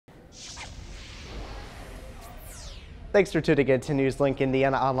Thanks for tuning in to NewsLink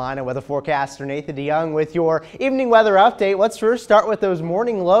Indiana Online and weather forecaster Nathan DeYoung with your evening weather update. Let's first start with those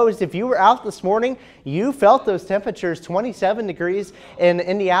morning lows. If you were out this morning, you felt those temperatures. 27 degrees in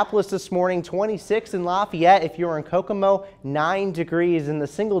Indianapolis this morning, 26 in Lafayette. If you were in Kokomo, 9 degrees in the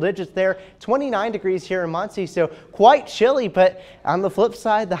single digits there, 29 degrees here in Muncie. So quite chilly, but on the flip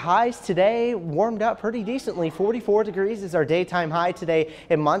side, the highs today warmed up pretty decently. 44 degrees is our daytime high today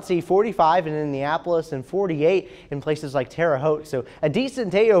in Muncie, 45 in Indianapolis, and 48 in places like Terre Haute. So a decent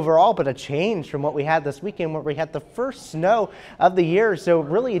day overall, but a change from what we had this weekend where we had the first snow of the year. So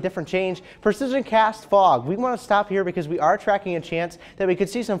really a different change. Precision cast fog. We want to stop here because we are tracking a chance that we could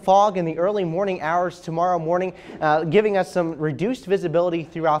see some fog in the early morning hours tomorrow morning, giving us some reduced visibility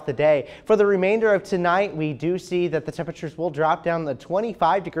throughout the day. For the remainder of tonight, we do see that the temperatures will drop down to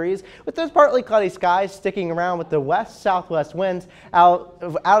 25 degrees with those partly cloudy skies sticking around with the west-southwest winds out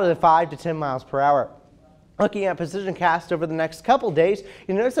of the 5 to 10 miles per hour. Looking at precision cast over the next couple days,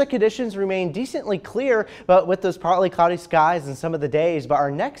 you notice that conditions remain decently clear, but with those partly cloudy skies in some of the days. But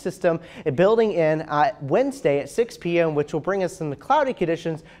our next system building in Wednesday at 6 p.m., which will bring us some cloudy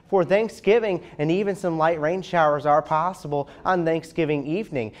conditions for Thanksgiving, and even some light rain showers are possible on Thanksgiving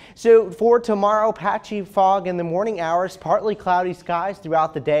evening. So for tomorrow, patchy fog in the morning hours, partly cloudy skies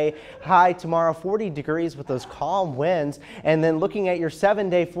throughout the day. High tomorrow 40 degrees with those calm winds. And then looking at your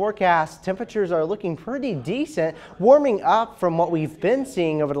 7-day forecast, temperatures are looking pretty decent, warming up from what we've been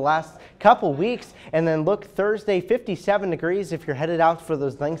seeing over the last couple weeks. And then look, Thursday 57 degrees if you're headed out for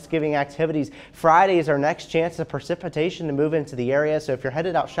those Thanksgiving activities. Friday is our next chance of precipitation to move into the area, so if you're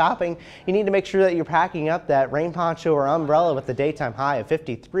headed out shopping, you need to make sure that you're packing up that rain poncho or umbrella with the daytime high of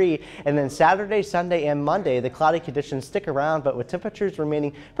 53. And then Saturday, Sunday, and Monday, the cloudy conditions stick around, but with temperatures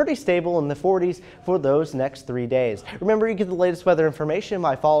remaining pretty stable in the 40s for those next 3 days. Remember, you get the latest weather information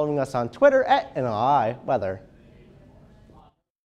by following us on Twitter at NLI Weather.